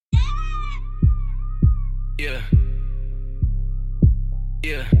Yeah.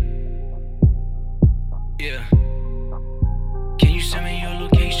 Yeah. Yeah. Can you send me your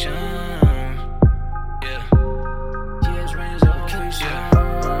location? Yeah. Yes, range location.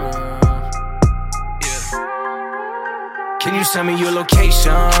 Yeah. Can you send me your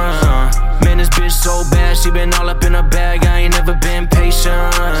location? Man, this bitch so bad, she been all up in her bag. I ain't never been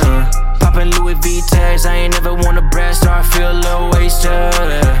patient. Poppin' Louis V tags, I ain't never wanna brag, so I feel a little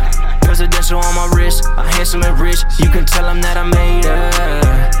wasted. Presidential on my wrist, I'm handsome and rich. You can tell them that I made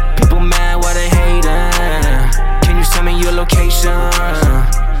it. People mad, why they hatin'? Can you send me your location?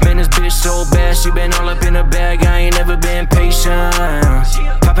 Man, this bitch so bad, she been all up in her bag. I ain't never been patient.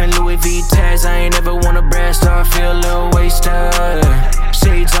 Poppin' Louis V tags, I ain't never wanna brag, so I feel a little wasted.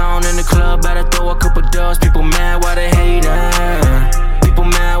 Shades on in the club, better throw a couple dubs. People mad, why they hatin'? People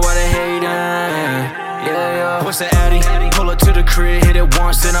mad, why they hatin'? Yeah. What's the Addy? Pull up to the crib, hit it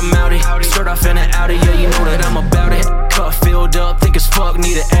once, then I'm outie. Start off in an Audi, yeah, you know that I'm about it. Cup filled up, think it's fuck,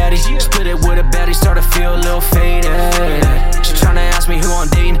 need an Addy. Split it with a baddie, start to feel a little faded. She tryna ask me who I'm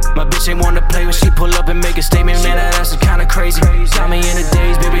dating. My bitch ain't one to play when she pull up and make a statement. Man, that ass is kinda crazy. Got me in the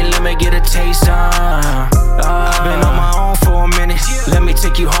days, baby, let me get a taste. I've been on my own for a minute. Let me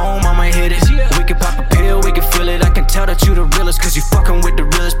take you home, I'ma hit it. We can pop a pill, we can feel it. I can tell that you the realest, cause you fucking with the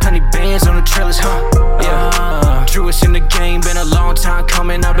realest. Plenty bands on the trailers, huh? Yeah. Truest in the game, been a long time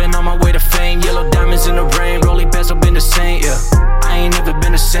coming. I've been on my way to fame. Yellow diamonds in the rain, rolling bezel been the same, yeah. I ain't never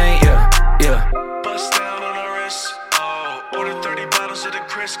been the same, yeah. Bust down on the wrist, oh. Order 30 bottles of the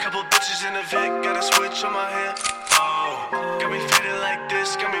Chris, couple bitches in the Vic, got a switch on my hand, oh. Got me feeling like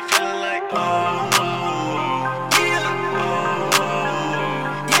this, got me feeling like, oh.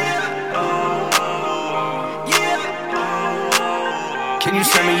 Can you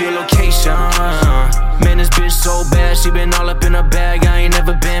send me your location? Man, this bitch so bad, she been all up in her bag. I ain't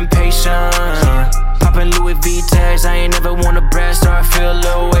never been patient. Poppin' Louis V tags, I ain't never wanna brag, so I feel a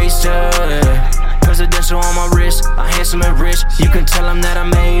little wasted. Presidential on my wrist, I'm handsome and rich. You can tell them that I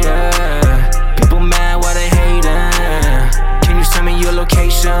made it. People mad, why they hatin'? Can you send me your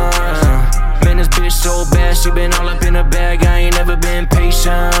location? Man, this bitch so bad, she been all up in her bag. I ain't never been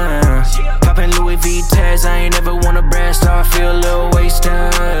patient. Poppin' Louis V tags, I ain't never wanna brag, so I feel a little wasted.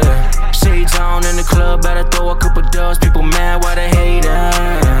 Shades on in the club, better throw a couple dubs. People mad, why they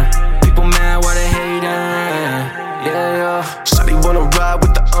hatin'? People mad, why they hatin'? Yeah. Shawty wanna ride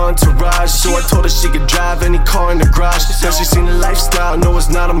with the entourage, so I told her she could drive any car in the garage. Now she seen the lifestyle, know it's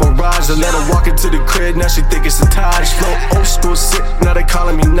not a mirage. I let her walk into the crib, now she think it's a Taj. Flow old school sick, now they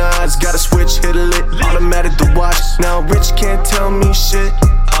calling me Nas. Got a switch, hit a lit, automatic to watch. Now I'm rich, can't tell me shit.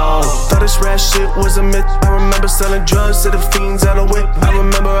 Oh, thought this rap shit was a myth. I remember selling drugs to the fiends out of whip. I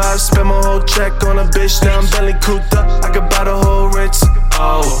remember I spent my whole check on a bitch. Now I'm Bentley cooped up, I could buy the whole Ritz.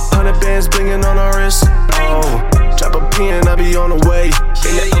 Oh, 100 bands blinging on her wrist. Oh, drop a P and I be on the way.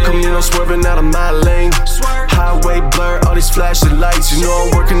 In the El Camino, swerving out of my lane. Highway blur, all these flashing lights. You know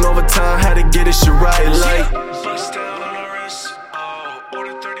I'm working overtime, had to get this shit right. Like, bust down on the wrist. Oh,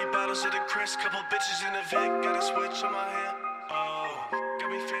 order 30 bottles of the Chris, couple bitches in the Vic, got a switch on my hand. Oh, got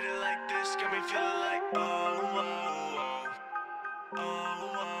me feeling like this, got me feeling like